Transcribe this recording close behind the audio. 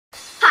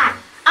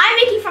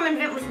from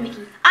Invent with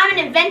Mikky. I'm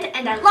an inventor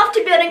and I love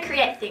to build and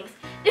create things.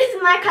 This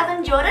is my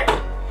cousin Jordan,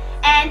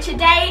 and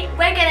today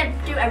we're going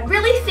to do a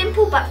really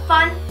simple but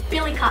fun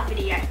billy cart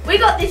video. We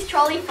got this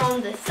trolley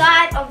from the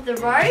side of the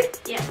road,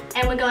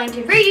 and we're going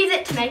to reuse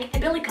it to make a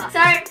billy cart. So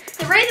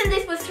the reason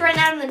this was thrown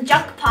out on the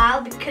junk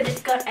pile because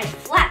it's got a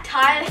flat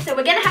tire, so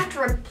we're going to have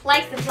to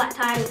replace the flat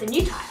tire with a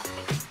new tire.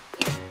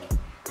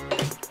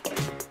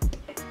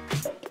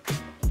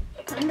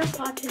 Kind of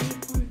hard to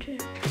leave on too.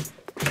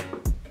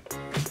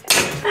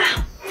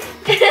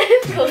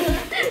 Cool.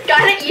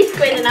 Kind of you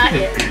squeezing out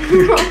here.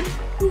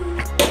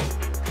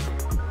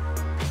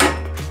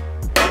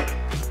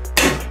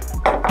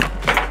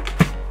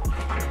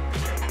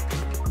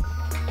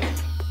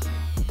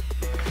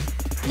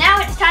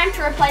 Now it's time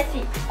to replace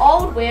the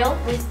old wheel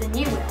with the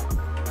new wheel.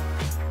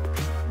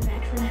 I'm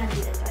actually going to have to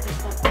do this.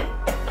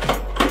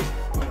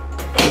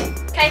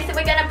 Okay, so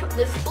we're going to put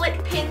the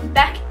split pin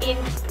back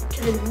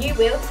into the new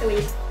wheel. So we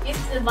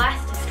use the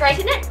vise to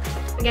straighten it.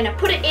 We're going to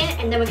put it in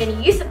and then we're going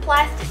to use the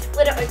pliers to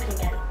split it open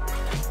again.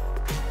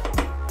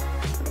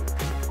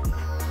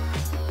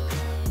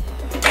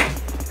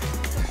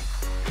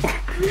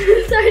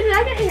 Sorry, did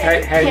I get your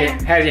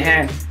hand? How's your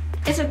hand?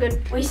 It's all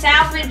good. We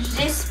salvaged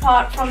this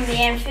part from the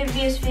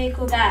amphibious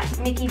vehicle that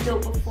Mikky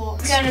built before.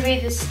 It's going to be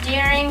the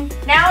steering.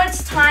 Now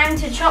it's time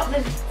to chop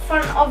the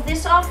front of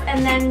this off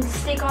and then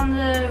stick on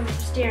the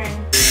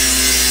steering.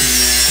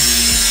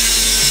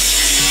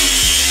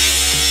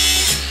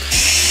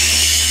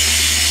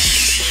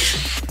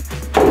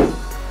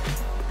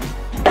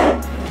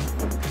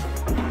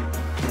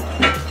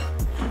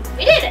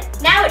 We did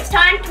it! Now it's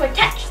time to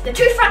attach the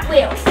two front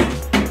wheels.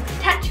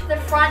 Attach the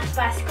front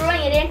by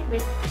screwing it in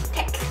with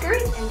Tech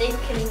screws, and these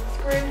can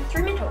screw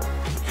through metal.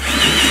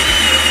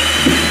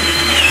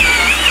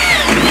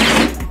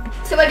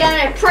 So we're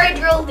going to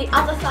pre-drill the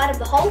other side of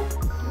the hole.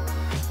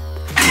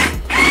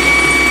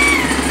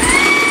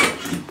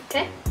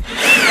 Okay.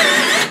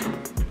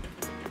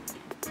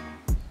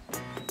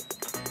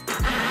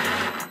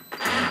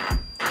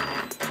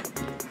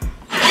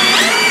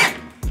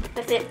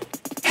 That's it.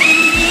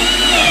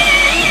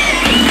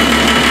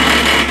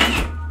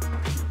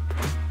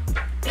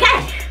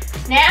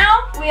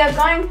 Now we are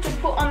going to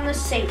put on the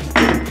seat.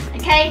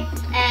 Okay,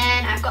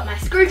 and I've got my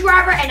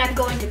screwdriver and I'm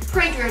going to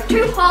pre-drill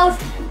two holes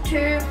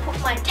to put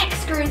my Tech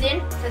screws in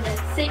so the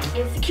seat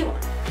is secure.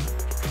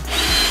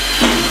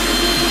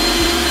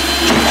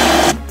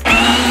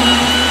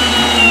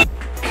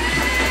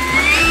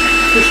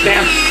 Push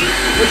down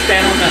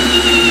on that.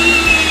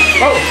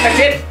 Oh, that's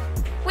it.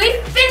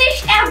 We've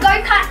finished our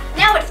go-kart.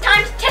 Now it's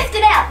time to test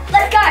it out.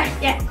 Let's go.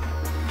 Yeah.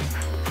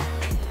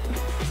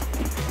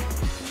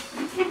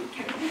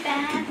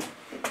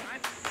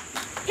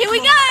 Here we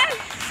go!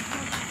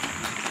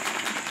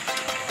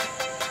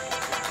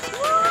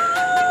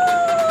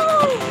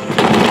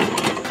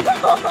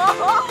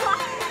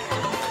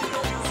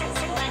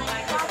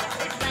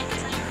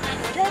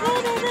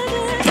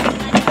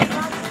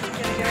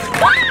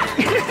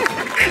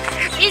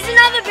 Here's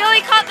another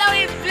billy cart that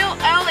we built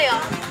earlier.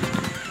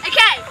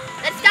 Okay,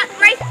 let's start the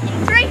race in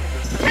 3,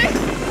 2,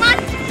 1.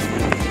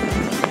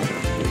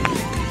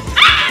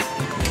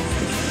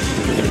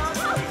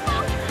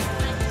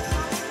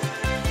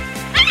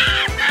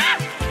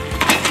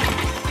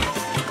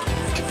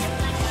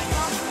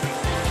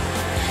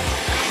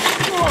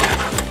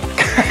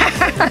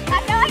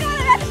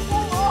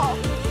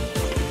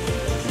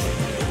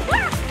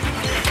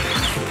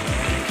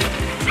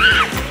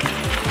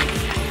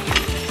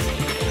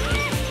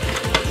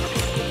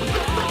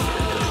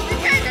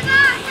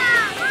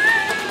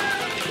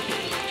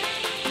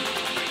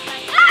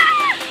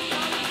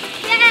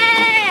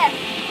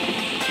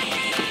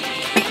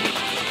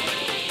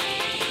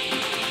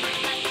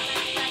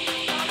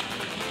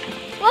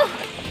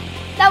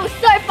 That was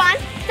so fun.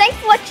 Thanks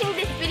for watching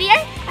this video.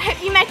 I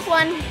hope you make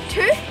one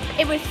too.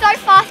 It was so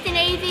fast and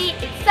easy.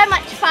 It's so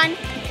much fun.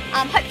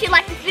 Hope you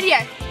like this video.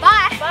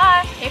 Bye.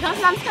 Bye. Here comes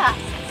Mum's car.